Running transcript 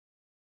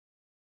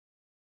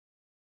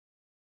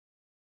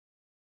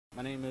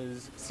My name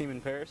is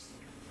Seaman.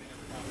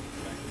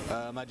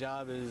 My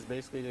job is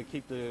basically to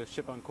keep the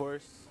ship on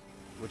course,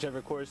 whichever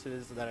course it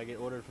is that I get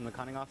ordered from the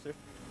conning officer.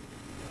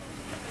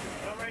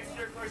 Come right,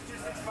 steer course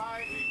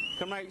 265.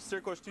 Come right,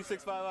 steer course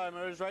 265.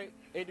 Rudder's right,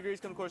 8 degrees,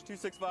 come course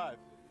 265.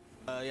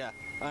 Yeah,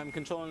 I'm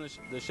controlling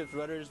the ship's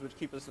rudders, which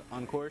keep us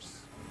on course.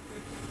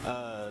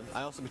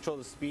 I also control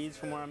the speeds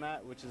from where I'm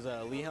at, which is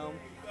lee helm.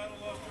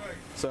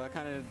 So I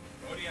kind of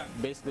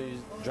basically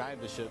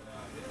drive the ship.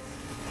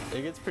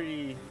 It gets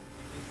pretty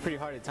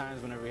hard at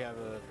times whenever we have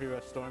a pretty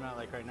rough storm out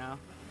like right now,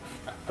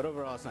 but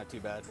overall it's not too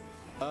bad.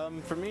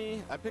 For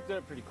me, I picked it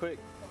up pretty quick.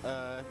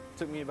 It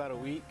took me about a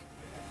week.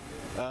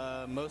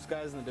 Most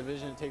guys in the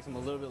division, it takes them a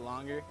little bit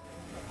longer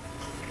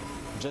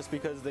just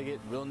because they get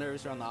real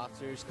nervous around the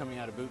officers coming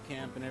out of boot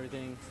camp and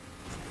everything.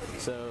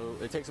 So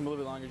it takes them a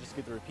little bit longer just to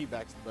get the repeat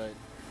backs, but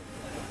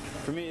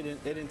for me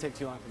it didn't take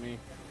too long for me.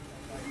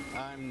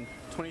 I'm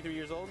 23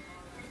 years old,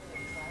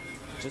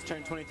 just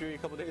turned 23 a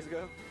couple days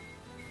ago.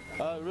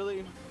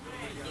 Really,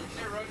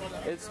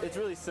 it's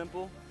really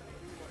simple.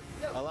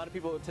 A lot of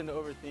people tend to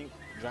overthink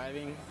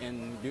driving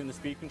and doing the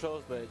speed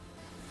controls, but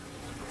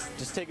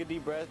just take a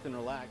deep breath and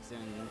relax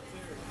and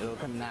it'll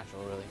come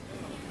natural, really.